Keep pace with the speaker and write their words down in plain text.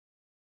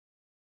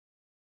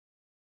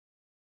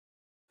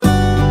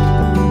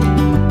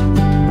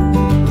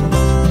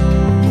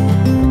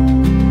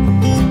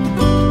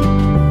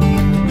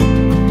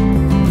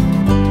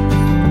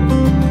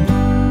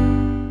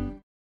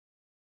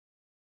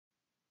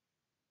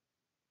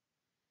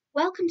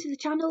Welcome to the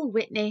channel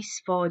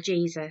Witness for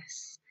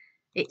Jesus.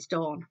 It's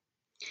Dawn.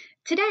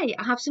 Today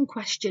I have some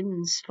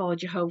questions for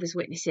Jehovah's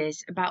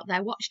Witnesses about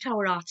their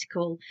Watchtower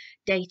article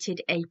dated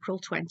April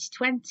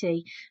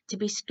 2020 to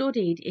be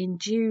studied in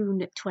June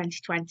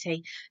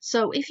 2020.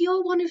 So if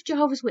you're one of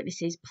Jehovah's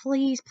Witnesses,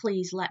 please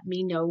let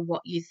me know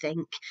what you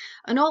think.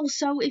 And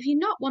also, if you're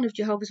not one of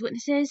Jehovah's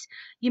Witnesses,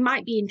 you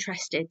might be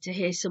interested to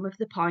hear some of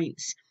the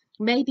points.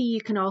 Maybe you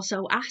can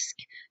also ask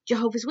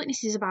Jehovah's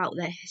Witnesses about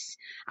this.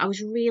 I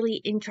was really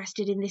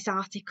interested in this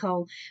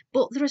article,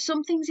 but there are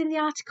some things in the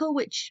article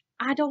which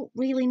I don't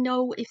really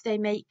know if they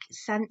make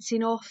sense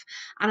enough,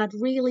 and I'd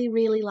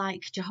really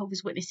like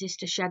Jehovah's Witnesses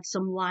to shed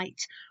some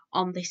light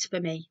on this for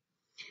me.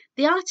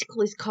 The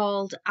article is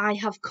called "I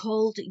Have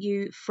Called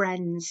You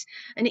Friends,"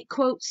 and it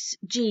quotes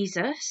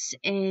Jesus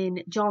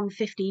in John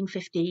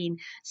 15:15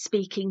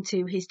 speaking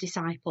to his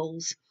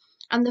disciples.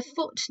 And the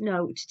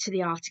footnote to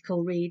the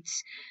article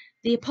reads,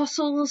 "The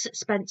apostles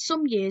spent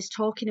some years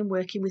talking and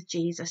working with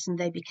Jesus, and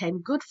they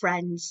became good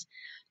friends.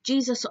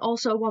 Jesus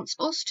also wants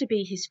us to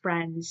be his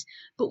friends,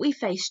 but we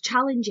face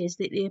challenges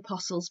that the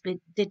apostles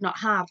did not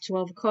have to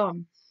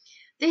overcome.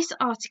 This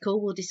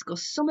article will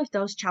discuss some of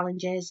those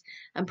challenges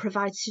and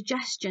provide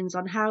suggestions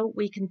on how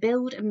we can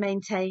build and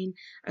maintain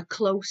a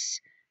close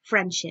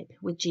friendship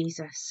with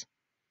Jesus."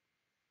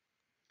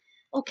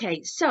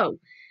 Okay, so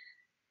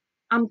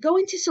I'm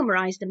going to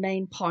summarise the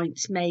main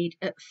points made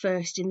at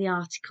first in the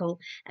article,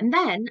 and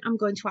then I'm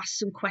going to ask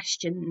some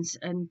questions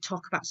and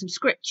talk about some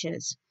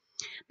scriptures.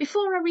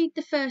 Before I read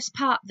the first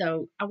part,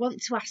 though, I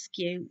want to ask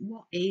you,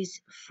 what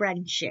is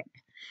friendship?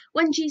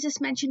 When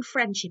Jesus mentioned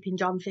friendship in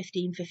John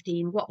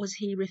 15:15, what was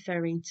he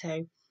referring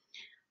to?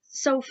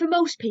 So for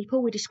most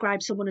people, we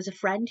describe someone as a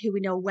friend who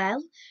we know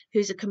well,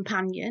 who's a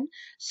companion,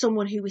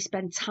 someone who we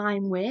spend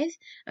time with,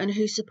 and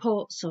who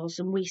supports us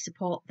and we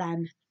support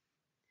them.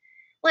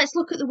 Let's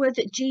look at the word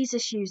that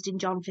Jesus used in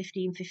John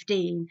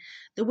 15:15.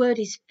 The word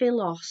is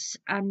philos,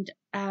 and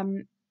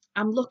I'm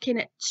looking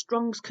at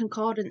Strong's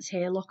Concordance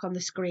here, look on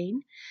the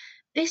screen.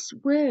 This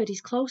word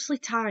is closely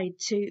tied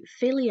to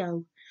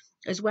phileo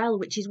as well,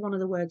 which is one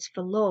of the words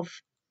for love.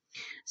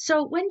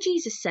 So when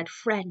Jesus said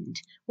friend,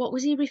 what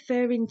was he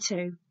referring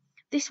to?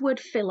 This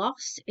word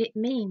philos, it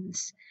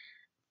means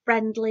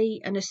friendly,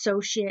 an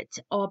associate,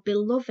 or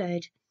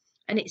beloved.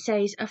 And it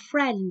says a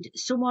friend,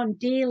 someone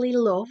dearly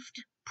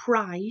loved,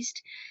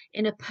 prized,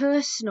 in a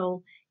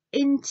personal,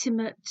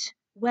 intimate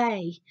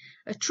way,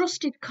 a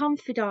trusted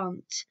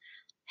confidant,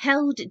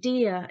 held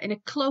dear in a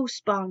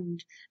close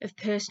bond of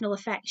personal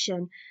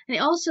affection. And it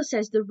also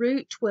says the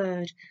root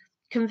word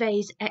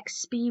conveys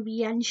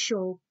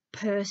experiential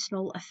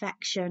personal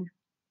affection.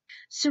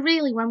 So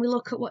really, when we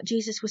look at what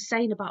Jesus was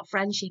saying about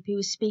friendship, he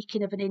was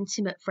speaking of an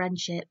intimate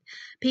friendship.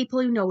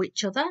 People who know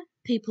each other,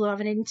 people who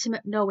have an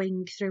intimate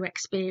knowing through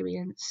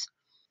experience.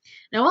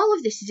 Now, all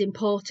of this is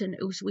important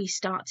as we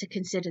start to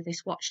consider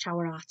this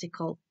Watchtower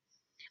article.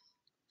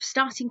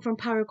 Starting from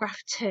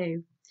paragraph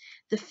 2,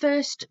 the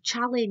first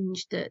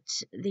challenge that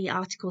the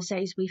article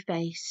says we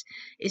face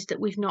is that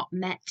we've not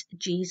met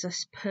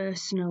Jesus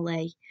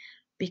personally,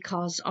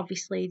 because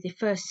obviously the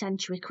first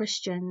century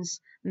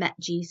Christians met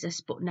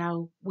Jesus, but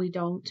now we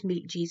don't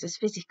meet Jesus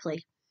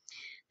physically.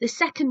 The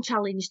second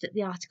challenge that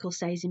the article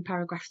says in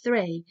paragraph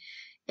 3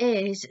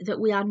 is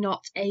that we are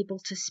not able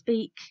to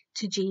speak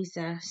to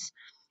Jesus.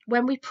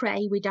 When we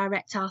pray, we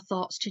direct our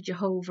thoughts to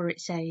Jehovah,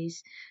 it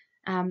says.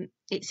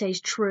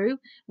 True,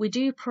 we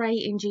do pray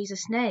in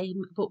Jesus'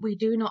 name, but we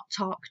do not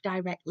talk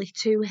directly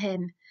to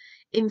him.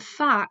 In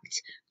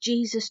fact,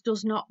 Jesus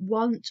does not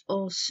want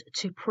us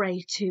to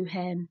pray to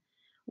him.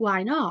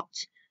 Why not?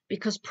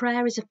 Because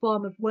prayer is a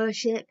form of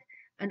worship,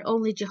 and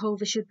only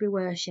Jehovah should be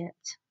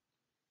worshipped.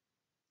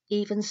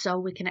 Even so,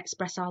 we can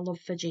express our love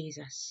for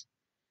Jesus.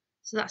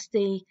 So that's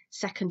the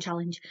second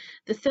challenge.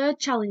 The third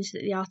challenge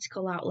that the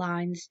article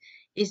outlines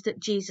is that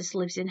Jesus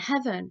lives in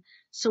heaven,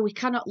 so we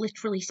cannot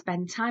literally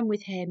spend time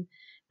with him,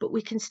 but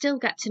we can still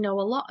get to know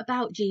a lot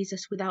about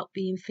Jesus without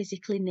being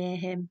physically near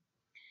him.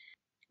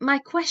 My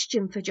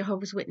question for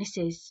Jehovah's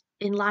Witnesses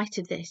in light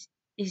of this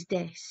is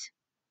this: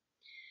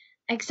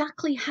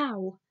 exactly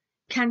how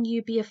can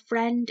you be a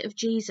friend of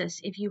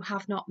Jesus if you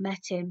have not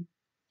met him?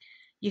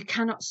 You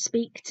cannot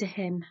speak to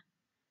him.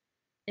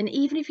 And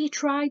even if you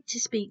tried to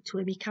speak to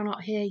him, he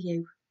cannot hear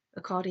you,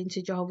 according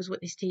to Jehovah's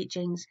Witness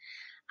teachings,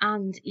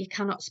 and you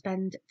cannot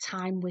spend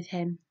time with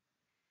him.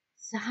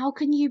 So how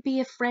can you be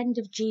a friend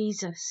of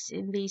Jesus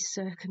in these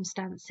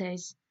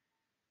circumstances?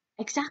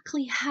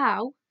 Exactly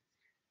how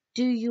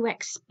do you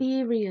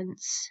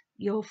experience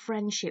your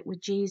friendship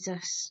with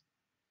Jesus?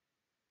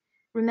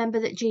 Remember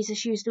that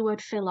Jesus used the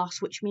word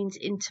philos, which means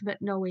intimate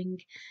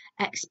knowing,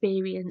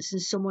 experience,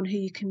 and someone who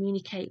you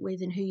communicate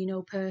with and who you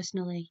know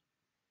personally.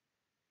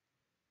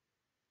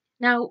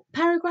 Now,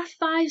 paragraph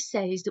 5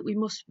 says that we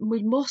must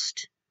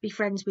be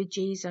friends with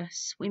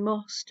Jesus. We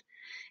must,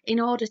 in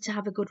order to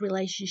have a good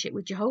relationship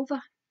with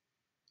Jehovah.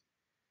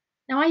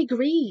 Now, I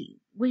agree,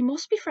 we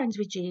must be friends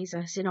with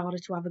Jesus in order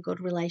to have a good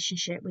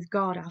relationship with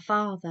God, our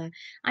Father.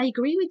 I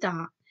agree with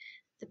that.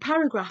 The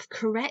paragraph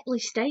correctly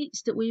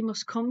states that we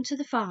must come to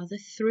the Father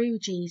through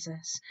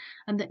Jesus,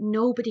 and that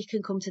nobody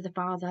can come to the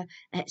Father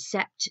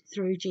except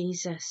through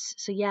Jesus.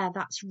 So yeah,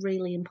 that's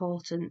really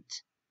important.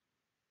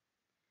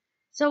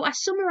 So I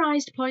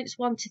summarised points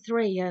 1 to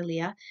 3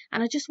 earlier,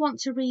 and I just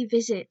want to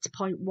revisit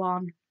point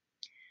 1.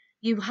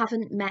 You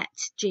haven't met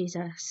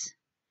Jesus.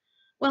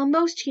 Well,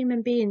 most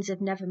human beings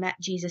have never met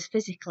Jesus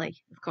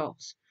physically, of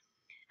course.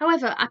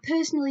 However, I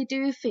personally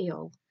do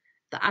feel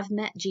that I've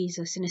met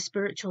Jesus in a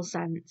spiritual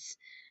sense.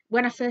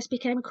 When I first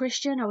became a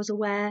Christian, I was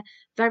aware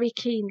very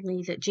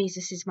keenly that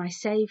Jesus is my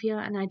saviour,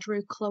 and I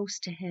drew close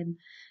to him.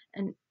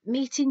 And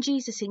meeting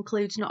Jesus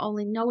includes not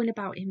only knowing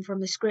about him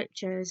from the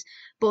scriptures,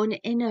 but an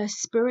inner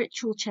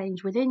spiritual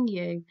change within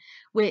you,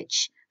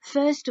 which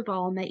first of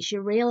all makes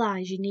you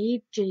realise you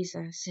need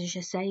Jesus as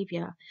your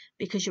saviour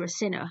because you're a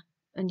sinner,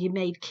 and you're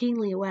made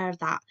keenly aware of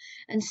that.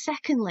 And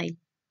secondly,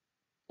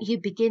 you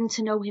begin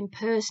to know him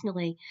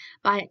personally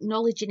by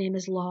acknowledging him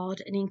as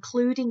Lord and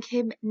including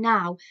him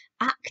now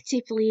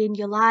actively in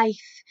your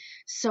life.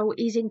 So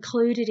he's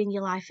included in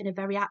your life in a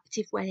very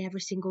active way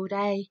every single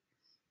day.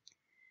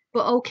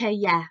 But okay,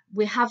 yeah,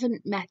 we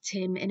haven't met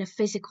him in a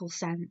physical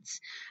sense.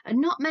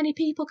 And not many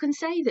people can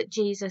say that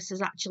Jesus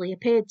has actually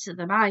appeared to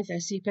them either,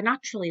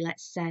 supernaturally,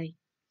 let's say.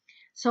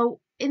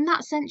 So in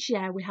that sense,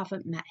 yeah, we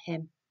haven't met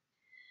him.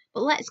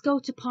 But let's go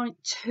to point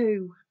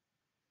 2.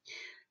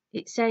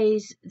 It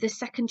says the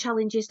second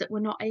challenge is that we're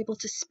not able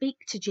to speak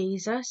to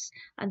Jesus,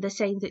 and they're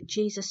saying that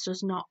Jesus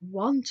does not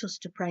want us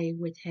to pray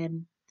to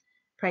him.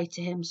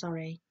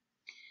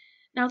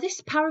 Now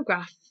this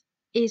paragraph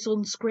is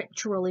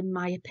unscriptural in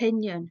my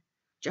opinion.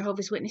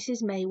 Jehovah's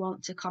Witnesses may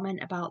want to comment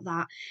about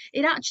that.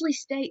 It actually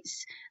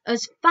states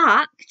as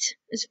fact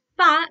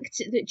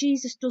that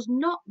Jesus does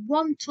not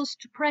want us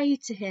to pray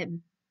to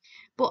him.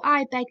 But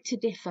I beg to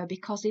differ,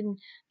 because in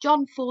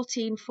John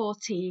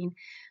 14:14,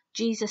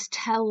 Jesus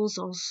tells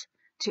us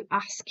to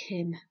ask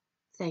him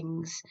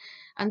things.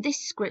 And this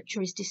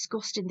scripture is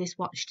discussed in this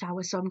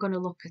Watchtower, so I'm going to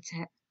look at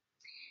it.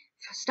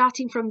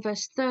 Starting from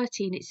verse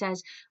 13, it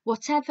says,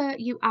 "Whatever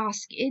you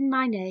ask in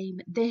my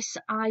name, this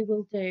I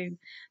will do,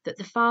 that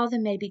the Father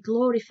may be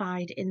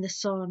glorified in the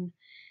Son.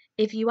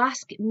 If you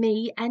ask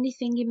me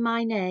anything in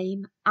my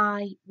name,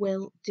 I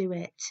will do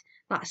it."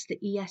 That's the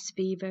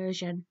ESV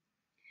version.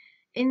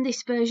 In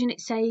this version, it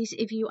says,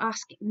 "If you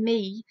ask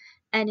me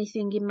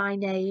anything in my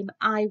name,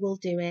 I will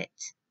do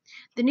it."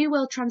 The New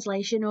World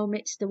Translation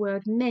omits the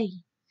word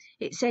me.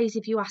 It says,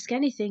 "If you ask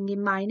anything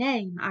in my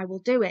name, I will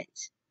do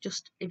it."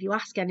 Just if you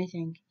ask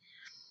anything.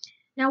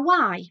 Now,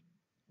 why?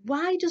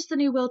 Why does the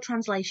New World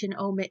Translation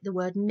omit the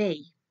word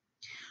me?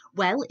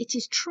 Well, it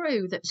is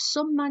true that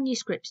some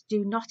manuscripts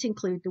do not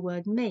include the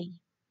word me.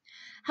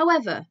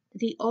 However,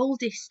 the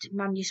oldest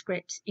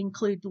manuscripts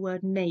include the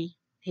word me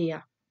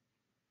here.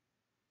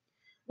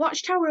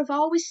 Watchtower have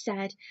always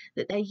said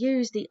that they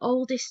use the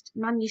oldest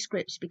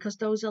manuscripts because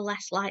those are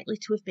less likely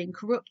to have been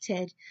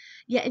corrupted.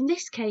 Yet in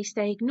this case,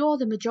 they ignore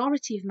the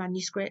majority of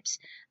manuscripts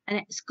and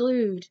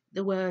exclude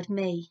the word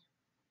me.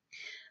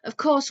 Of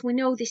course, we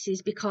know this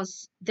is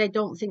because they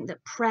don't think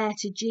that prayer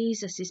to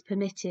Jesus is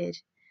permitted.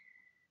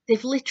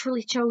 They've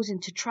literally chosen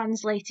to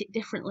translate it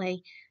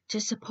differently to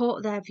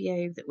support their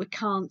view that we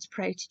can't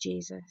pray to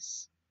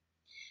Jesus.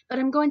 But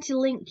I'm going to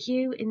link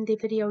you in the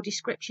video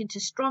description to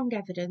strong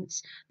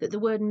evidence that the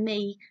word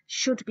me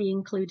should be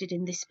included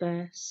in this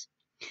verse.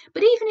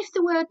 But even if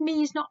the word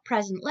me is not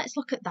present, let's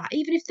look at that.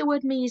 Even if the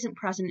word me isn't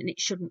present, and it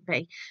shouldn't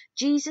be,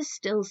 Jesus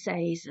still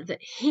says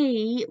that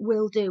he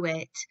will do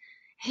it.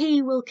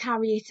 He will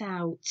carry it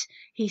out.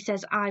 He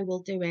says, "I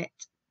will do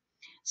it."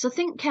 So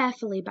think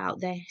carefully about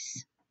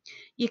this.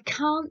 You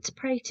can't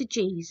pray to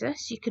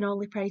Jesus, you can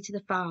only pray to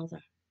the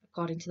Father,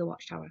 according to the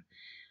Watchtower.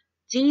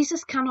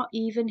 Jesus cannot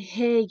even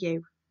hear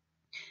you.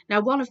 Now,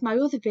 one of my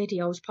other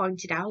videos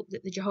pointed out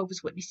that the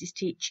Jehovah's Witnesses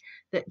teach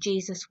that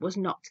Jesus was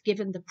not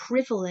given the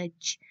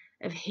privilege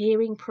of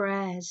hearing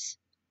prayers.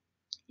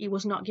 He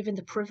was not given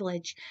the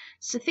privilege.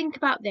 So think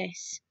about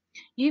this.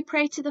 You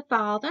pray to the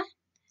Father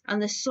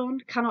and the Son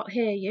cannot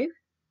hear you,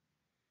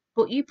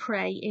 but you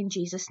pray in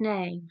Jesus'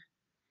 name.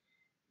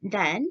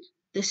 Then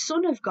the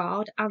Son of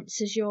God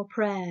answers your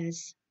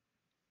prayers.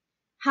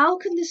 How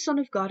can the Son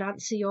of God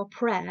answer your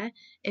prayer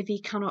if he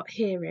cannot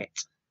hear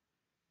it?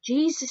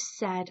 Jesus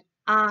said,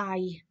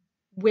 "I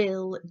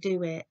will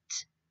do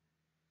it."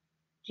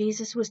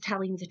 Jesus was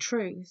telling the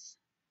truth.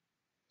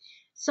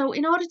 So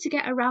in order to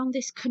get around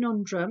this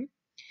conundrum,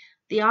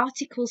 the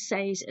article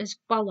says as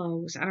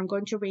follows, and I'm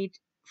going to read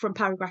from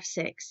paragraph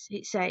 6.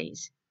 It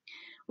says,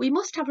 "We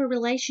must have a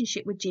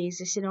relationship with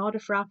Jesus in order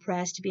for our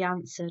prayers to be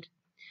answered.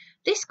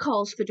 This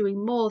calls for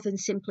doing more than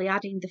simply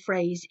adding the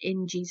phrase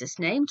 "in Jesus'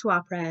 name" to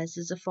our prayers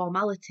as a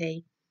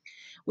formality.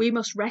 We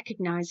must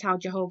recognise how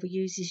Jehovah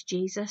uses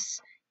Jesus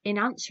in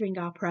answering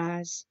our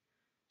prayers.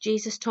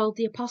 Jesus told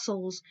the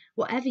apostles,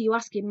 "Whatever you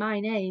ask in my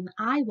name,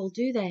 I will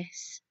do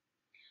this."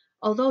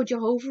 Although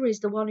Jehovah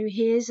is the one who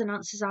hears and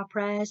answers our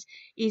prayers,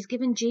 he's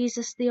given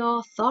Jesus the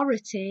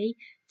authority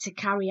to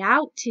carry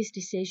out his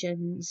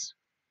decisions.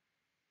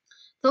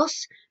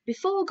 Thus,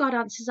 before God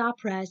answers our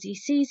prayers, he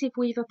sees if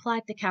we've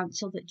applied the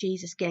counsel that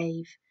Jesus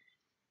gave.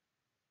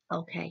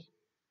 Okay,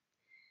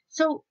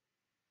 so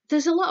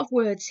there's a lot of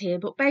words here,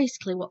 but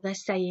basically what they're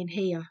saying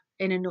here,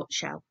 in a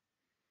nutshell,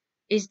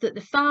 is that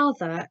the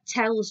Father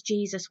tells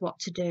Jesus what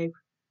to do.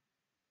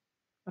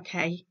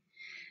 Okay,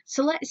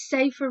 so let's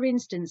say, for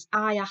instance,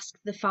 I ask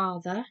the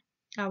Father,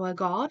 our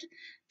God,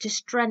 to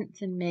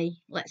strengthen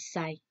me, let's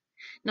say.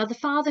 Now, the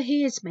Father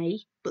hears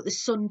me, but the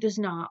Son does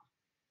not.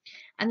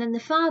 And then the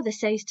Father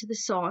says to the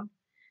Son,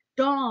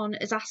 Dawn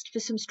has asked for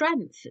some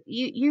strength.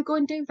 You go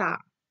and do that.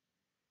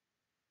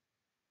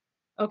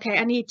 Okay,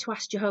 I need to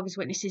ask Jehovah's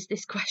Witnesses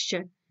this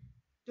question.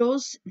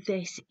 Does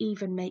this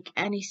even make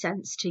any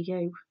sense to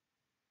you?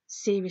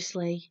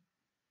 Seriously.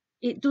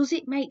 Does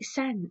it make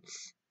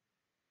sense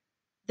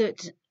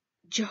that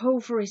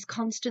Jehovah is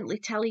constantly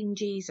telling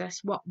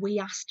Jesus what we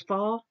asked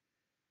for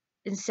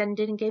and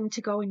sending him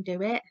to go and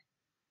do it?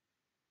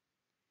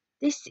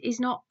 This is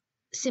not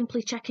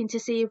simply checking to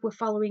see if we're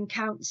following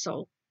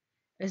counsel,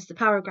 as the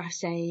paragraph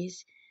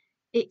says.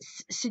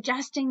 It's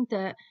suggesting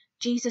that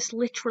Jesus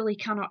literally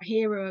cannot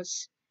hear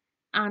us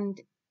and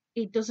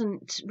he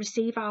doesn't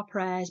receive our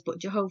prayers, but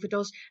Jehovah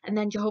does, and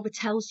then Jehovah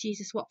tells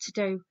Jesus what to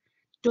do.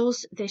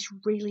 Does this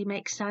really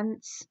make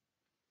sense?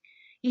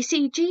 You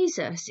see,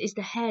 Jesus is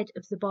the head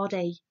of the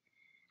body.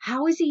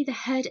 How is he the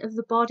head of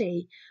the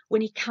body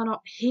when he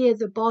cannot hear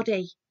the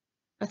body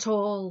at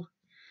all?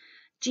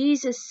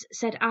 Jesus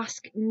said,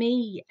 ask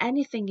me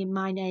anything in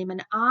my name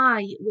and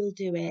I will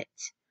do it.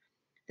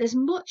 There's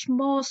much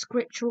more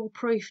scriptural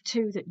proof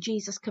too that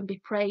Jesus can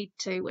be prayed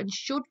to and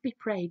should be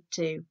prayed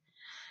to.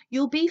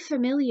 You'll be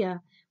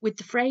familiar with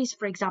the phrase,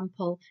 for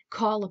example,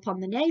 call upon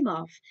the name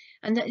of,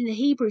 and that in the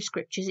Hebrew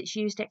scriptures it's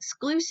used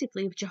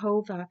exclusively of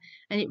Jehovah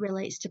and it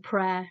relates to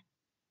prayer.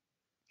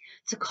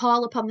 To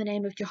call upon the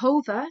name of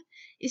Jehovah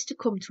is to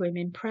come to him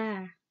in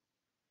prayer.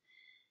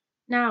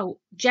 Now,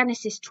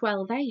 Genesis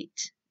 12:8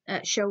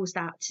 shows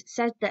that. It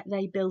said that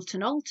they built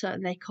an altar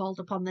and they called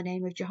upon the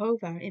name of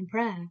Jehovah in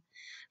prayer.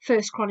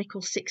 1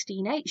 Chronicles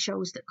 16:8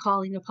 shows that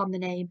calling upon the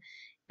name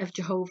of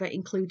Jehovah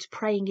includes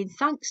praying in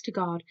thanks to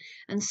God,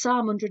 and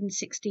Psalm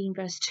 116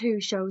 verse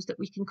 2 shows that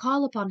we can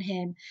call upon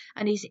him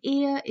and his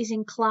ear is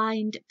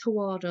inclined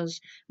toward us,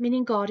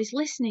 meaning God is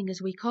listening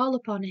as we call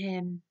upon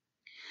him.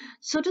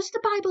 So does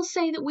the Bible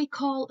say that we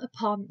call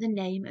upon the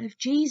name of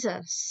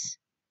Jesus?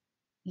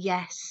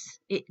 Yes,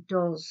 it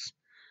does.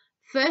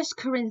 1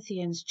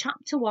 Corinthians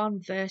chapter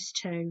 1 verse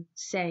 2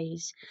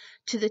 says,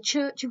 to the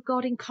church of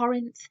God in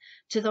Corinth,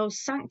 to those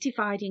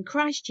sanctified in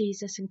Christ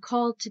Jesus and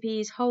called to be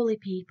his holy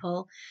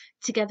people,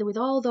 together with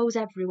all those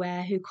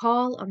everywhere who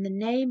call on the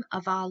name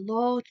of our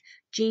Lord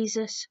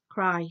Jesus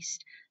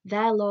Christ,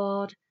 their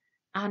Lord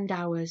and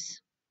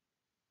ours.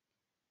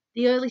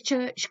 The early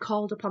church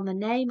called upon the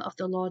name of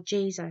the Lord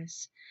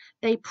Jesus.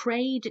 They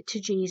prayed to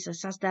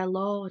Jesus as their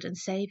Lord and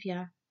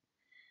Saviour.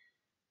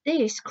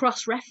 This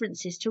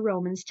cross-references to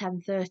Romans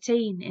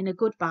 10:13 in a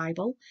good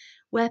Bible,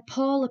 where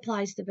Paul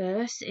applies the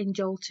verse in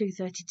Joel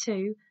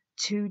 2:32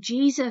 to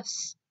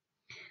Jesus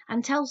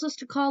and tells us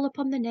to call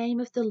upon the name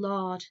of the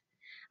Lord.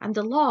 And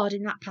the Lord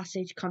in that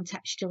passage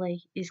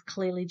contextually is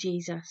clearly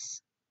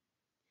Jesus.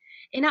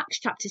 In Acts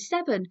chapter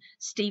 7,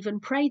 Stephen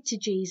prayed to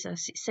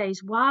Jesus. It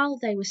says, while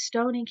they were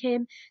stoning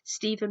him,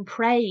 Stephen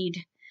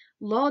prayed,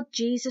 Lord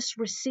Jesus,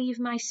 receive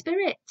my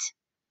spirit.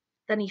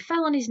 Then he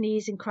fell on his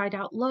knees and cried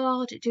out,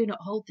 Lord, do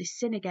not hold this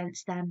sin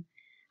against them.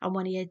 And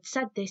when he had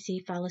said this,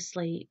 he fell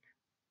asleep.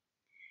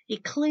 He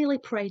clearly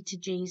prayed to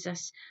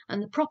Jesus,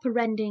 and the proper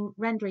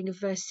rendering of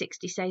verse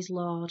 60 says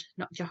Lord,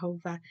 not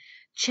Jehovah.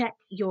 Check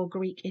your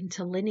Greek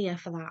interlinear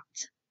for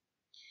that.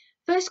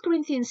 1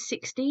 Corinthians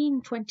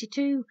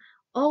 16:22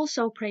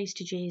 also prays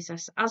to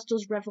Jesus, as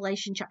does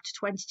Revelation chapter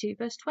 22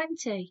 verse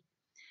 20.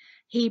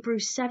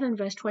 Hebrews 7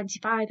 verse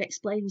 25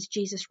 explains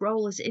Jesus'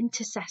 role as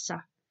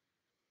intercessor.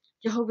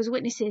 Jehovah's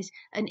Witnesses,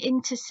 an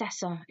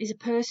intercessor is a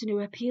person who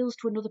appeals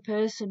to another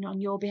person on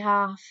your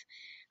behalf.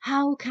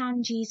 How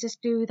can Jesus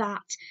do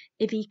that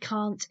if he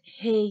can't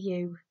hear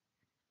you?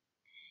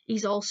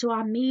 He's also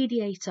our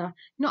mediator,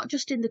 not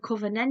just in the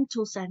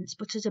covenantal sense,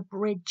 but as a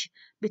bridge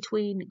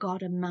between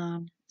God and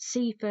man.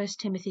 See 1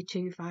 Timothy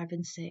 2:5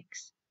 and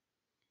 6.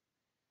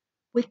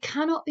 We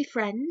cannot be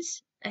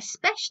friends,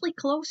 especially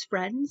close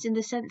friends, in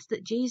the sense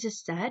that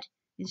Jesus said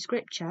in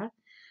Scripture,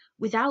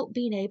 without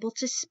being able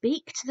to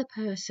speak to the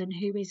person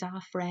who is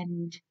our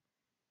friend.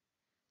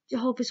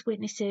 Jehovah's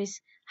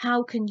Witnesses,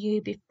 how can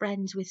you be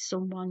friends with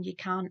someone you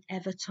can't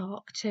ever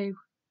talk to?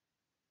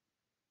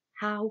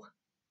 How?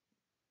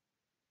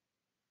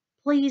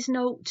 Please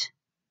note,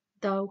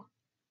 though,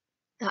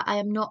 that I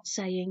am not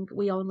saying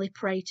we only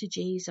pray to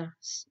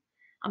Jesus.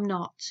 I'm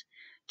not.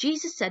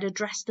 Jesus said,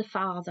 address the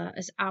Father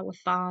as our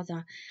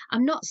Father.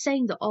 I'm not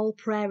saying that all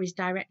prayer is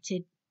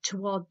directed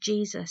toward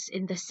Jesus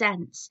in the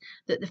sense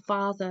that the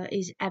Father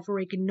is ever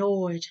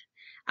ignored.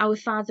 Our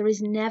Father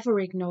is never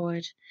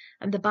ignored,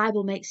 and the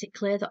Bible makes it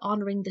clear that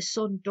honouring the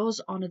Son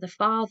does honour the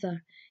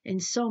Father in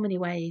so many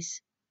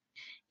ways.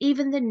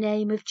 Even the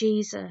name of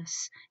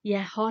Jesus,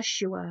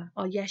 Yehoshua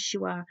or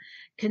Yeshua,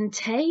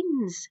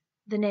 contains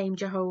the name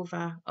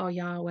Jehovah or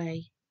Yahweh.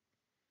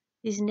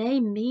 His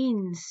name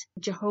means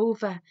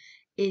Jehovah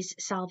is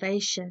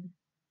salvation.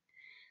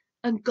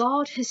 And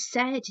God has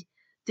said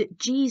that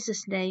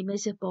Jesus' name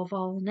is above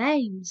all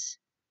names.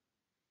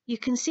 You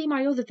can see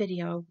my other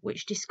video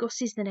which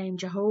discusses the name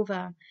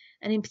Jehovah,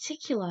 and in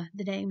particular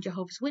the name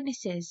Jehovah's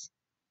Witnesses.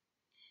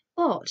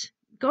 But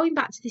going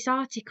back to this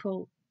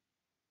article,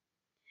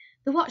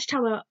 the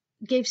Watchtower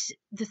gives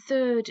the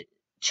third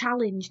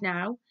challenge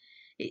now.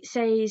 It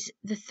says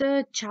the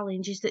third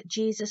challenge is that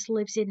Jesus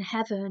lives in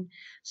heaven,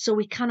 so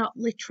we cannot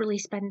literally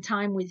spend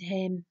time with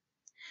him,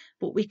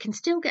 but we can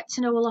still get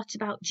to know a lot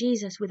about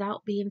Jesus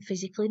without being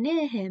physically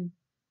near him.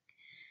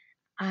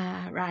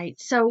 Right.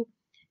 So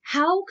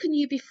how can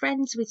you be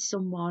friends with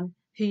someone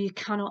who you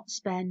cannot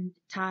spend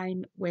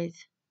time with?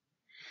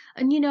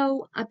 And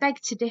I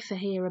beg to differ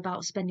here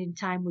about spending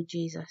time with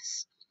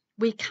Jesus.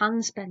 We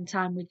can spend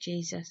time with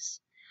Jesus.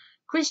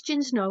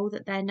 Christians know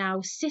that they're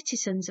now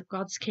citizens of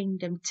God's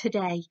kingdom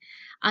today,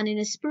 and in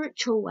a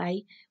spiritual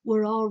way,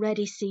 we're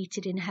already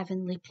seated in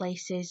heavenly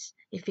places.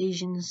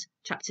 Ephesians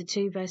chapter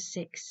 2 verse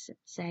 6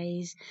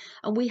 says,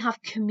 and we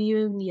have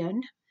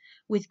communion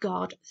with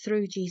God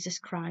through Jesus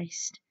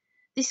Christ.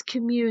 This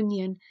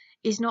communion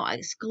is not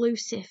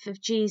exclusive of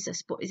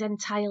Jesus, but is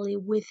entirely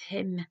with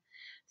him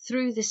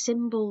through the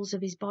symbols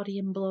of his body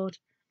and blood.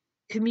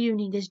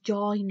 Communing is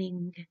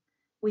joining.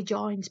 We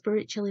join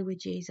spiritually with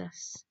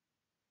Jesus.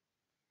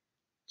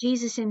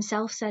 Jesus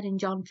himself said in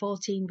John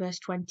 14 verse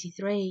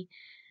 23,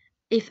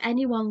 if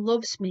anyone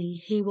loves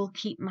me, he will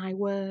keep my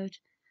word.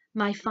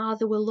 My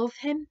Father will love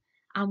him,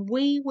 and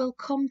we will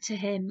come to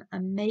him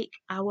and make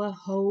our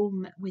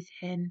home with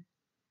him.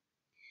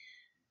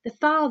 The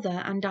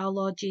Father and our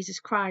Lord Jesus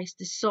Christ,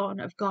 the Son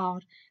of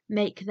God,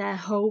 make their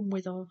home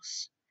with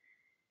us.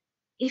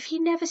 If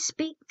you never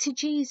speak to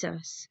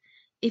Jesus,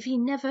 if you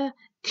never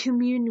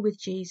commune with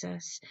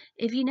Jesus,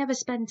 if you never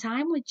spend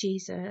time with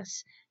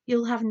Jesus,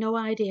 you'll have no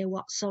idea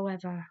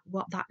whatsoever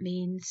what that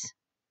means.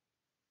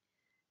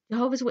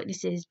 Jehovah's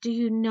Witnesses, do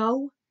you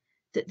know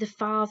that the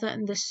Father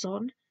and the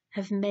Son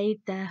have made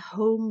their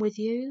home with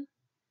you?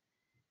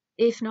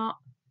 If not,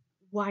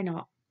 why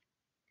not?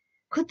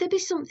 Could there be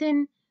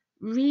something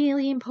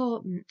really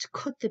important?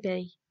 Could there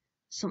be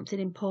something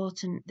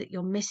important that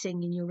you're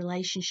missing in your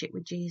relationship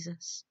with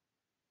Jesus?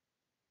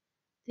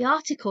 The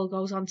article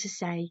goes on to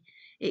say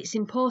it's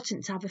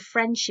important to have a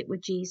friendship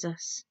with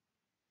Jesus.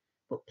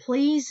 But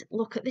please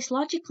look at this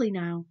logically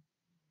now.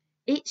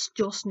 It's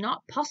just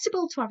not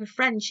possible to have a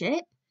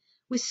friendship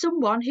with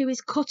someone who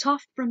is cut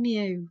off from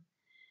you.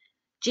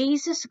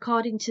 Jesus,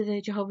 according to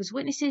the Jehovah's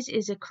Witnesses,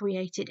 is a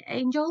created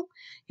angel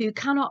who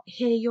cannot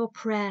hear your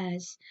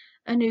prayers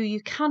and who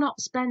you cannot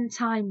spend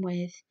time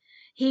with.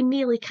 He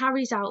merely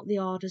carries out the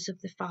orders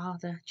of the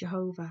Father,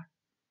 Jehovah.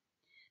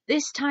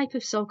 This type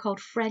of so-called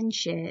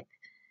friendship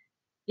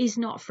is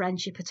not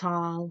friendship at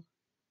all.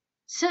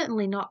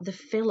 Certainly not the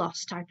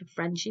philos type of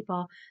friendship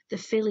or the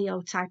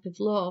filio type of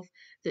love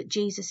that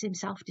Jesus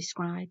himself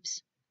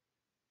describes.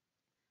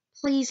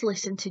 Please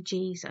listen to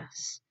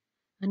Jesus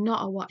and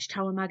not a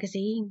Watchtower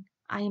magazine,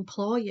 I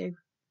implore you.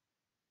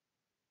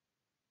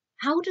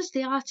 How does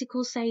the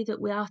article say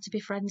that we are to be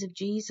friends of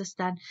Jesus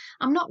then?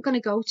 I'm not going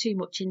to go too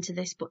much into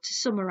this, but to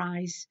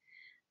summarise,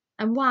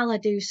 and while I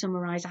do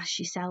summarise, ask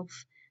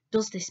yourself,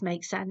 does this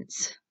make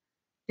sense?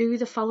 Do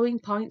the following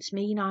points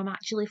mean I'm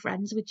actually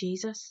friends with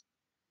Jesus?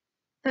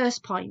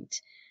 First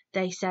point,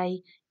 they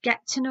say,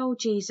 get to know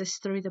Jesus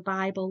through the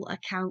Bible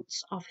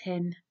accounts of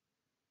him.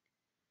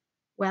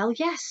 Well,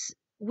 yes,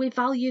 we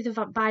value the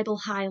Bible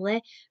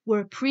highly.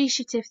 We're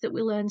appreciative that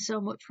we learn so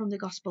much from the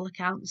gospel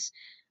accounts.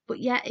 But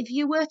yet, if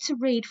you were to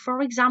read,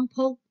 for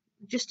example,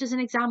 just as an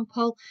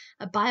example,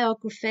 a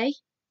biography,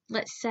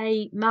 let's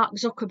say Mark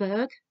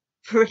Zuckerberg,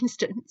 for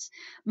instance,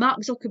 Mark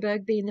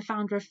Zuckerberg being the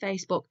founder of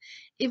Facebook,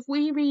 if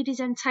we read his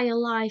entire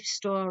life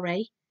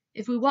story,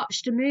 if we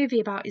watched a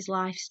movie about his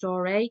life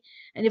story,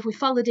 and if we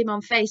followed him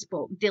on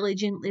Facebook,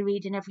 diligently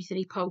reading everything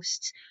he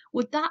posts,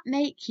 would that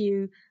make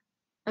you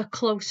a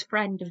close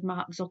friend of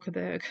Mark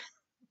Zuckerberg?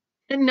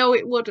 No,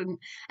 it wouldn't,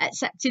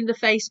 except in the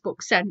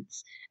Facebook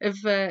sense of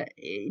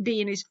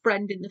being his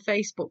friend in the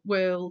Facebook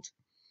world.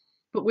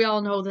 But we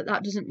all know that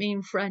that doesn't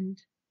mean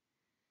friend.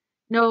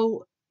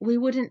 No, we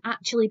wouldn't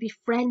actually be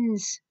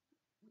friends,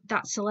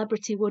 that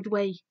celebrity, would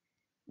we?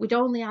 We'd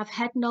only have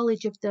head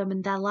knowledge of them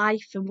and their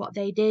life and what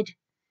they did.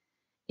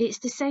 It's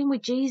the same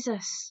with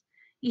Jesus.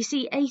 You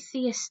see,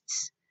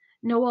 atheists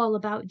know all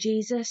about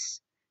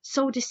Jesus.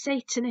 So do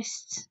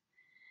Satanists.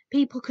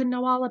 People can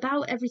know all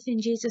about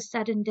everything Jesus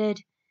said and did.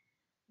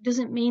 It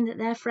doesn't mean that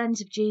they're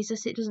friends of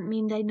Jesus. It doesn't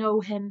mean they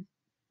know him.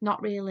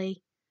 Not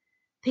really.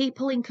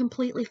 People in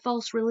completely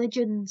false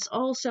religions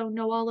also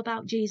know all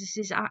about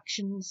Jesus'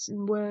 actions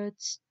and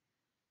words.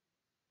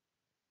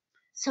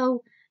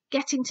 So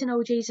getting to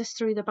know Jesus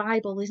through the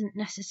Bible isn't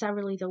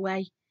necessarily the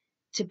way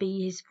to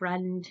be his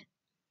friend.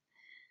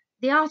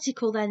 The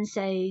article then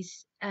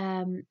says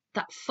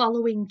that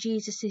following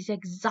Jesus'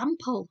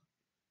 example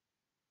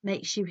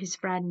makes you his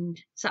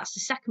friend. So that's the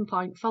second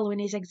point, following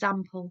his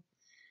example.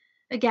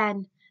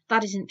 Again,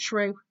 that isn't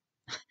true.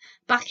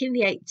 Back in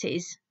the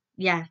 80s,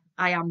 yeah,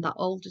 I am that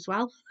old as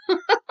well.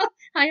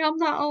 I am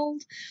that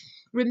old.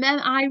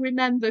 I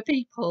remember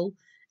people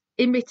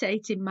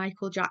imitating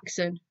Michael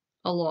Jackson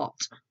a lot.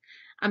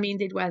 I mean,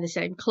 they'd wear the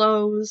same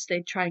clothes,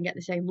 they'd try and get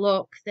the same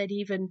look, they'd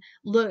even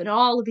learn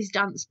all of his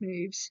dance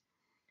moves,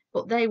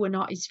 but they were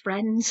not his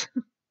friends.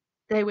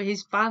 They were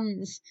his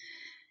fans.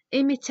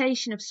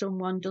 Imitation of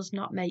someone does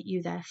not make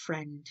you their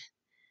friend.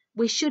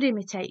 We should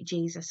imitate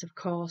Jesus, of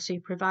course, who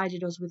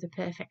provided us with a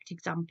perfect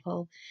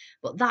example,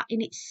 but that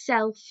in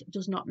itself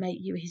does not make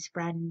you his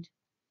friend.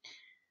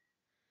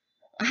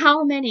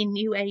 How many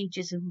New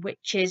Agers and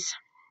witches,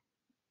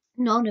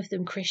 none of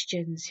them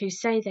Christians, who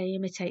say they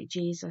imitate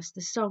Jesus?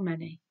 There's so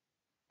many.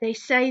 They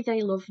say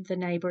they love the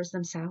neighbour as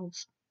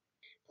themselves.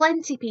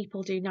 Plenty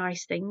people do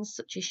nice things,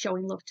 such as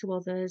showing love to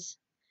others.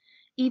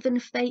 Even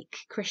fake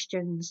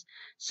Christians.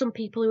 Some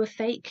people who are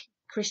fake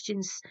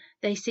Christians,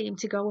 they seem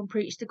to go and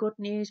preach the good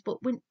news, but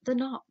they're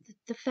not.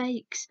 They're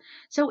fakes.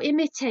 So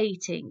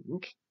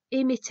imitating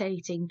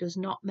does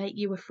not make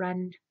you a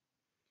friend.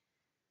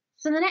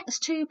 So the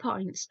next 2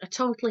 points are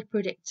totally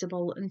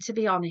predictable, and to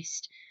be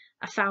honest,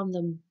 I found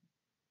them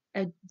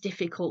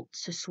difficult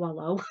to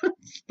swallow,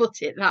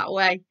 put it that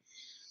way.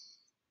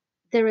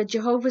 There are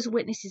Jehovah's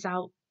Witnesses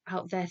out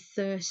there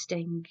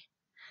thirsting.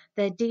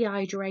 They're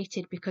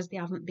dehydrated because they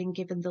haven't been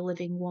given the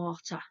living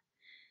water.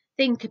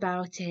 Think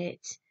about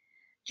it.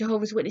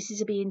 Jehovah's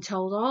Witnesses are being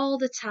told all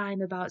the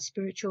time about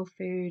spiritual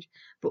food,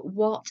 but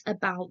what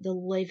about the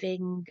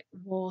living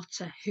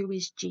water? Who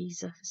is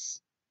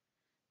Jesus?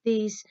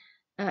 These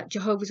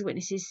Jehovah's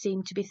Witnesses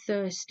seem to be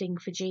thirsting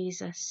for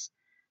Jesus,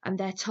 and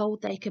they're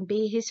told they can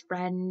be his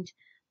friend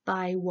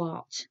by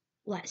what?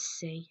 Let's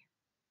see.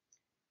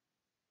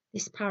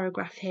 This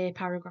paragraph here,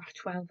 paragraph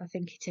 12, I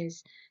think it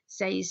is,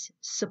 says,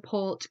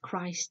 support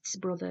Christ's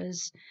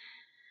brothers.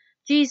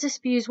 Jesus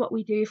views what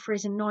we do for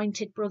his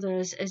anointed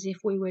brothers as if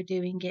we were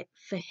doing it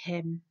for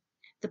him.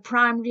 The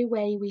primary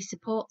way we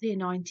support the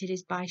anointed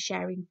is by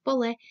sharing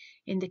fully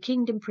in the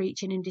kingdom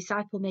preaching and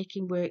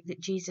disciple-making work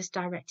that Jesus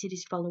directed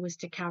his followers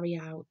to carry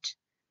out.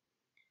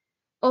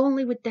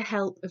 Only with the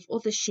help of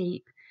other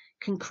sheep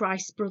can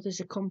Christ's brothers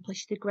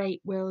accomplish the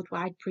great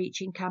worldwide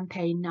preaching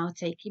campaign now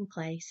taking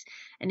place.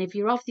 And if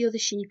you're of the other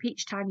sheep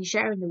each time you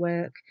share in the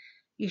work,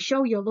 you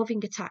show your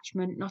loving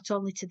attachment not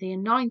only to the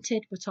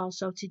anointed but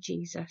also to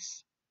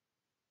Jesus.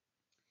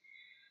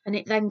 And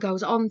it then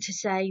goes on to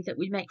say that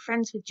we make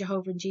friends with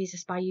Jehovah and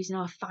Jesus by using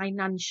our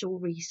financial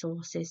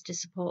resources to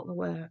support the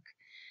work.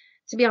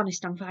 To be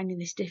honest, I'm finding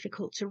this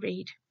difficult to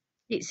read.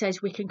 It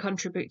says we can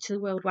contribute to the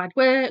worldwide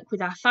work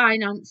with our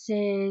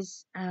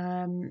finances,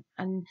 and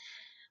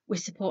we're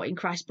supporting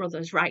Christ's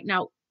brothers. Right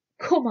now,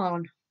 come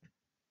on,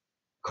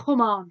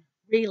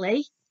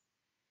 really?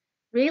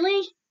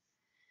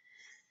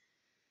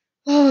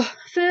 Oh,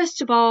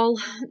 first of all,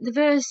 the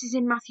verses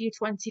in Matthew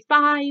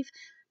 25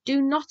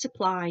 do not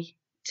apply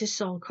to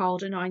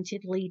so-called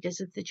anointed leaders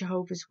of the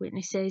Jehovah's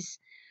Witnesses.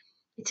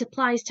 It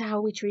applies to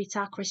how we treat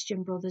our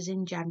Christian brothers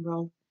in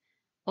general,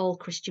 all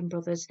Christian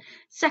brothers.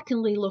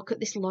 Secondly, look at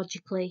this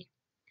logically.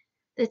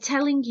 They're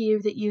telling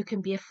you that you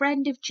can be a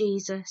friend of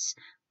Jesus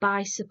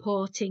by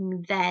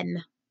supporting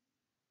them.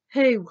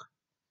 Who?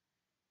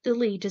 The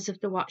leaders of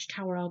the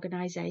Watchtower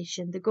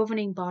organisation, the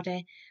governing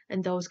body,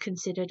 and those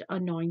considered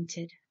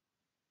anointed.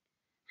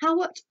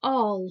 How at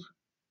all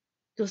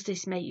does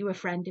this make you a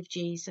friend of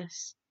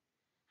Jesus?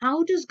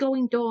 How does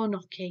going door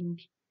knocking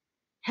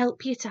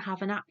help you to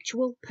have an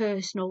actual,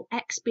 personal,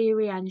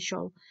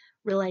 experiential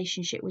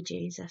relationship with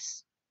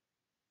Jesus?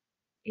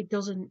 It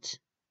doesn't.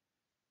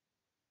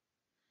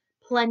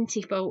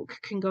 Plenty folk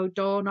can go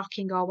door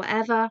knocking or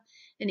whatever,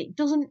 and it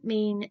doesn't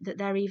mean that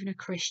they're even a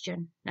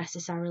Christian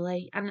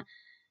necessarily. And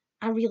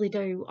I really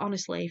do,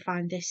 honestly,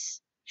 find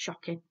this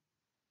shocking.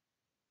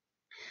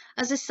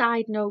 As a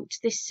side note,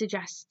 this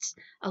suggests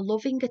a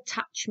loving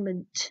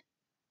attachment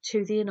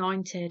to the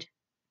anointed.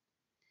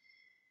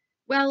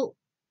 Well,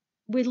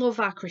 we love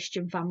our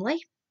Christian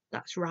family,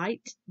 that's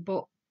right,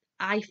 but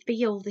I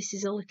feel this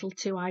is a little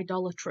too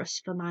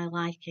idolatrous for my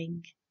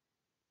liking.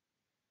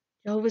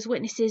 Jehovah's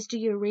Witnesses, do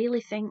you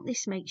really think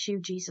this makes you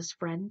Jesus'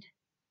 friend?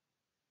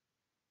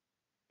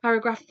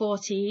 Paragraph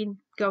 14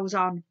 goes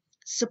on,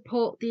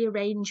 support the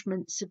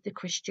arrangements of the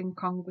Christian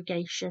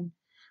congregation.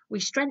 We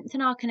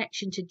strengthen our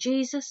connection to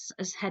Jesus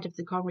as head of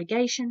the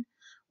congregation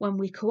when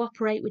we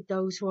cooperate with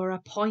those who are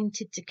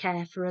appointed to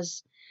care for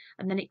us.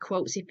 And then it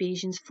quotes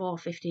Ephesians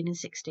 4:15 and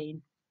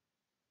 16.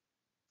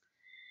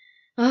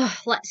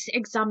 Let's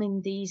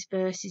examine these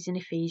verses in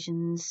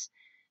Ephesians.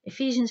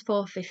 Ephesians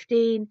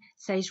 4:15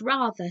 says,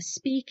 rather,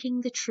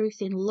 speaking the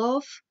truth in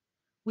love,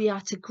 we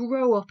are to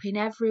grow up in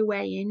every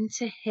way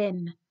into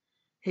him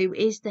who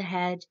is the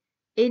head,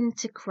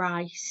 into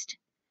Christ,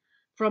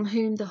 from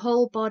whom the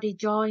whole body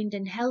joined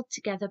and held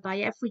together by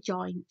every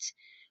joint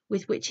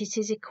with which it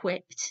is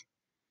equipped,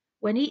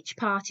 when each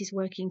part is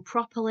working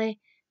properly,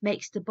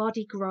 makes the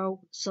body grow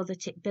so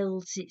that it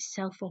builds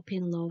itself up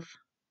in love.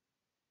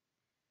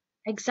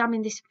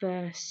 Examine this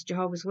verse,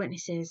 Jehovah's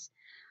Witnesses.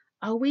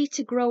 Are we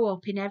to grow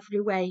up in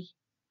every way?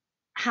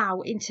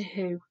 How? Into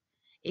who?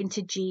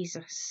 Into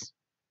Jesus,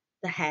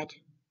 the head.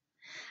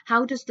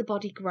 How does the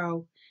body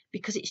grow?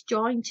 Because it's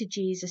joined to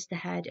Jesus, the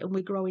head, and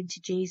we grow into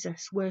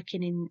Jesus,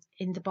 working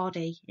in the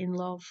body, in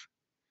love.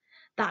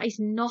 That is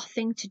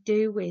nothing to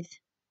do with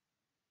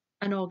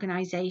an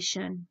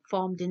organisation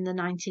formed in the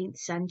 19th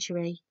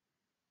century.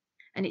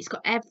 And it's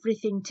got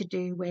everything to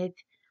do with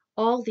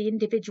all the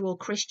individual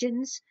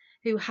Christians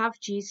who have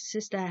Jesus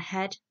as their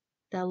head,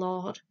 their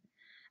Lord,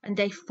 and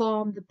they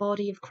form the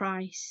body of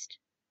Christ.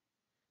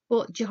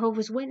 But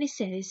Jehovah's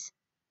Witnesses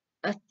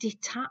are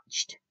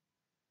detached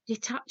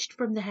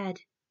from the head.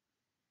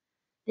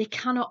 They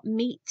cannot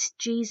meet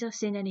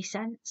Jesus in any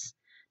sense.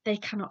 They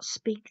cannot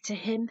speak to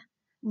him,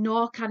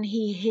 nor can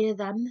he hear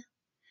them.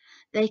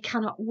 They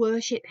cannot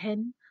worship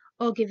him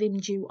or give him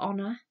due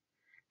honour.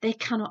 They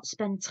cannot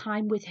spend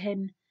time with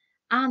him.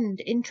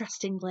 And,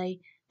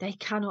 interestingly, they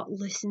cannot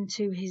listen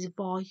to his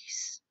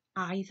voice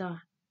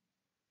either.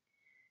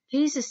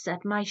 Jesus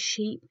said, "My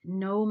sheep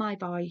know my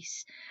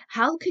voice."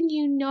 How can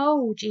you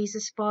know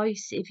Jesus'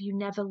 voice if you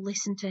never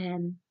listen to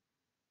him?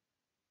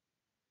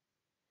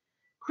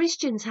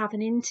 Christians have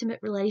an intimate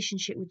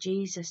relationship with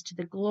Jesus to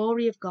the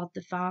glory of God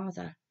the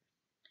Father.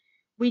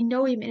 We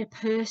know him in a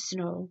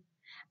personal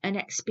and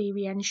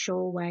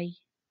experiential way.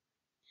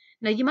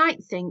 Now, you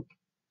might think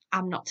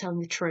I'm not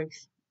telling the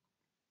truth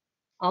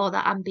or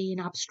that I'm being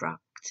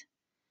abstract,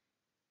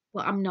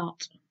 but I'm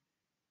not.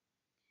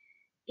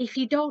 If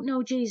you don't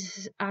know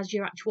Jesus as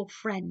your actual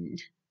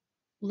friend,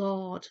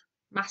 Lord,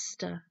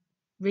 Master,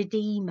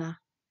 Redeemer,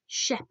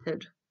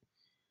 Shepherd,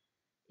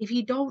 if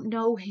you don't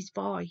know his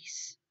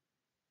voice,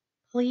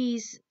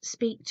 please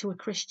speak to a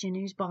Christian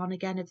who's born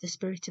again of the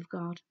Spirit of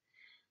God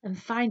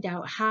and find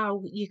out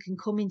how you can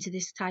come into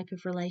this type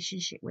of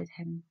relationship with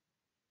him.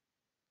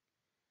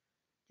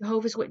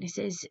 Jehovah's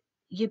Witnesses,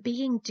 you're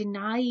being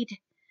denied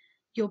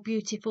your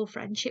beautiful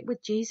friendship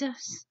with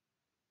Jesus.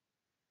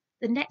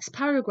 The next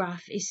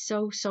paragraph is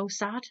so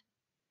sad.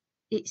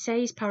 It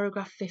says,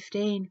 paragraph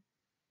 15,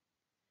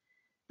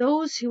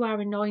 "Those who are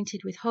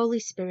anointed with Holy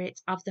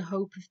Spirit have the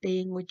hope of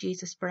being with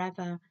Jesus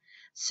forever,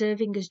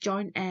 serving as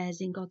joint heirs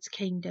in God's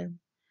kingdom.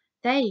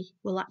 They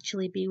will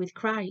actually be with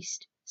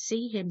Christ,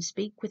 see him,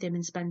 speak with him,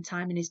 and spend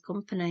time in his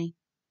company.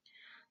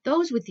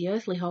 Those with the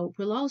earthly hope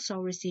will also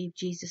receive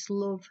Jesus'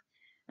 love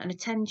and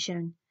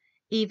attention,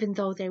 even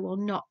though they will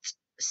not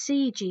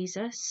see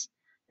Jesus.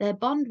 Their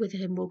bond with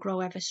him will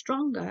grow ever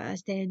stronger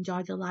as they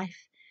enjoy the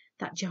life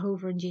that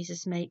Jehovah and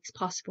Jesus makes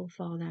possible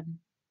for them."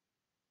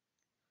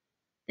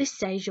 This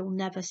says you'll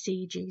never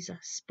see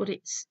Jesus, but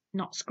it's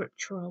not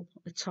scriptural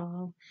at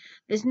all.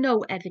 There's no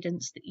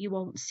evidence that you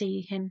won't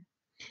see him.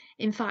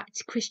 In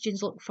fact,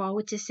 Christians look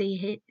forward to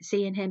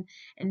seeing him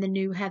in the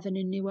new heaven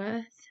and new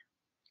earth.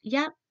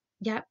 Yep,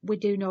 we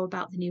do know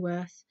about the new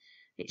earth.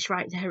 It's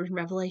right there in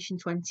Revelation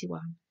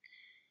 21.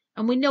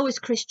 And we know as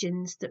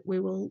Christians that we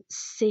will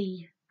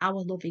see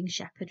our loving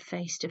shepherd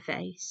face to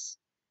face.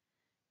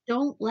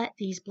 Don't let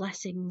these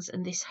blessings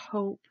and this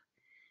hope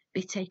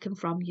be taken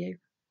from you.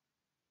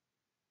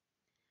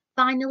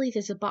 Finally,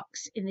 there's a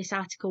box in this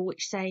article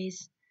which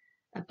says,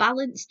 "A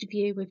balanced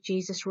view of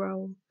Jesus'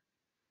 role."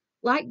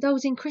 Like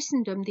those in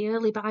Christendom, the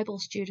early Bible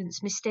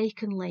students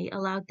mistakenly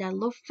allowed their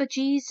love for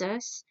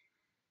Jesus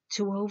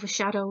to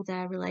overshadow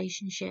their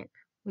relationship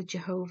with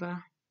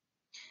Jehovah.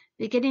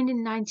 Beginning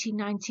in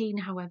 1919,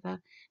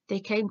 however, they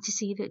came to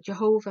see that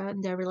Jehovah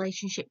and their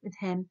relationship with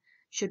him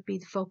should be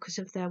the focus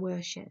of their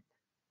worship.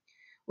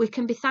 We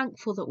can be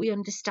thankful that we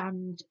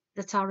understand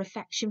that our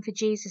affection for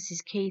Jesus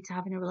is key to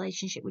having a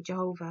relationship with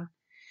Jehovah.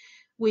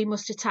 We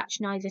must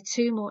attach neither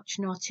too much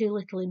nor too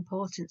little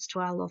importance to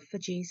our love for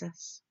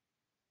Jesus.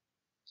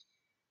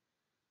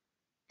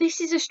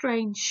 This is a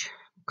strange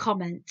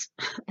comment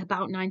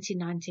about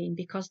 1919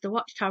 because the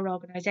Watchtower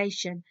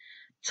organisation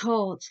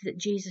taught that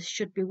Jesus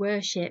should be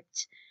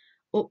worshipped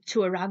up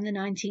to around the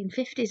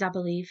 1950s, I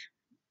believe.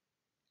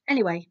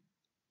 Anyway,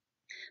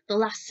 the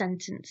last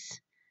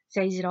sentence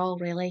says it all,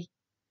 really,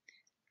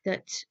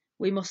 that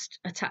we must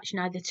attach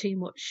neither too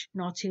much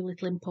nor too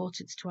little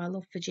importance to our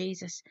love for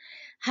Jesus.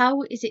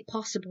 How is it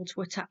possible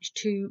to attach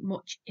too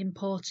much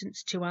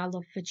importance to our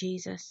love for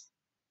Jesus?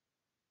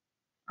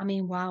 I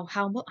mean, wow,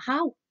 how?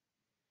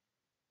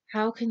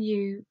 How can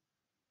you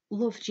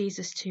love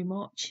Jesus too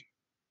much?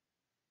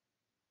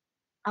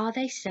 Are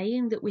they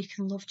saying that we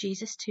can love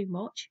Jesus too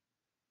much?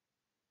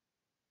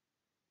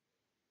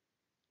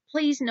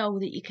 Please know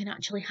that you can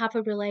actually have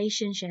a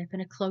relationship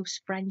and a close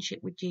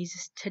friendship with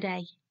Jesus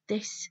today,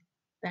 this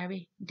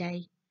very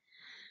day.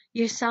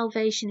 Your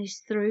salvation is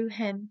through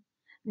him,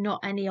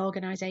 not any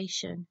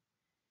organisation.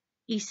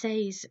 He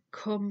says,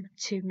 "Come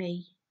to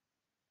me."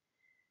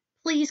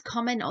 Please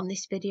comment on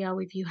this video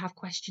if you have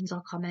questions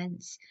or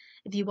comments,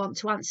 if you want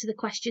to answer the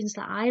questions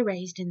that I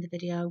raised in the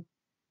video.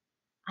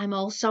 I'm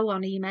also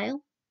on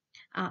email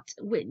at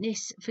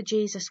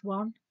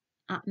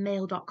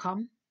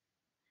witnessforjesus1@mail.com.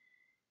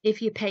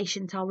 If you're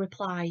patient, I'll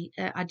reply.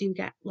 I do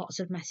get lots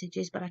of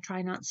messages, but I try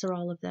and answer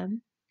all of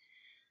them.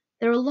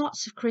 There are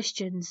lots of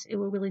Christians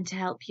who are willing to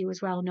help you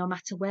as well, no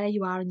matter where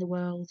you are in the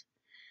world.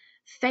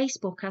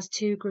 Facebook has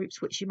 2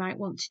 groups which you might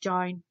want to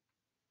join.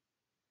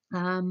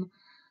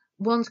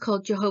 One's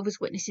called Jehovah's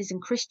Witnesses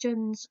and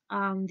Christians,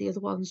 and the other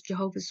one's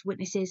Jehovah's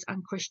Witnesses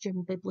and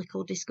Christian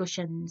Biblical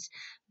Discussions.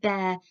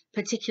 They're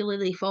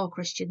particularly for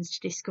Christians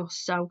to discuss,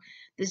 so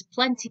there's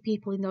plenty of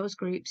people in those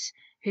groups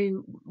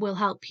who will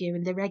help you,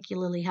 and they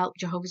regularly help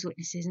Jehovah's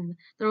Witnesses, and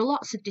there are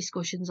lots of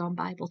discussions on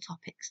Bible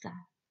topics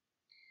there.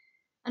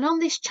 And on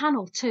this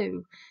channel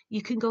too,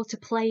 you can go to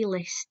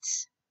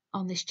playlists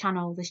on this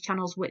channel. This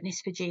channel's Witness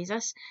for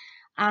Jesus,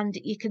 and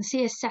you can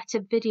see a set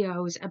of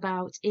videos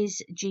about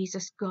Is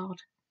Jesus God?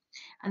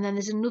 And then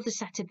there's another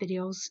set of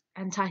videos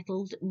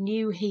entitled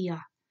New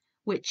Here,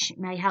 which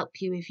may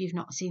help you if you've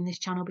not seen this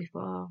channel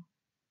before.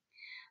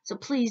 So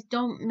please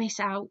don't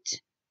miss out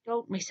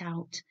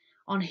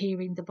on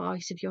hearing the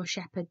voice of your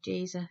shepherd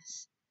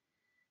Jesus.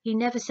 He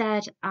never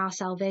said our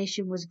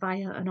salvation was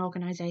via an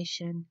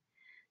organisation.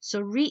 So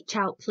reach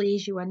out,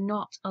 please. You are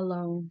not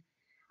alone.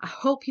 I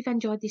hope you've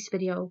enjoyed this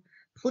video.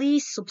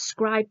 Please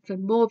subscribe for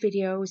more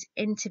videos,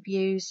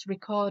 interviews,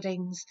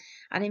 recordings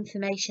and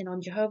information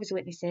on Jehovah's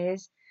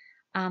Witnesses.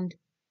 And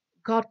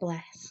God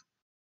bless.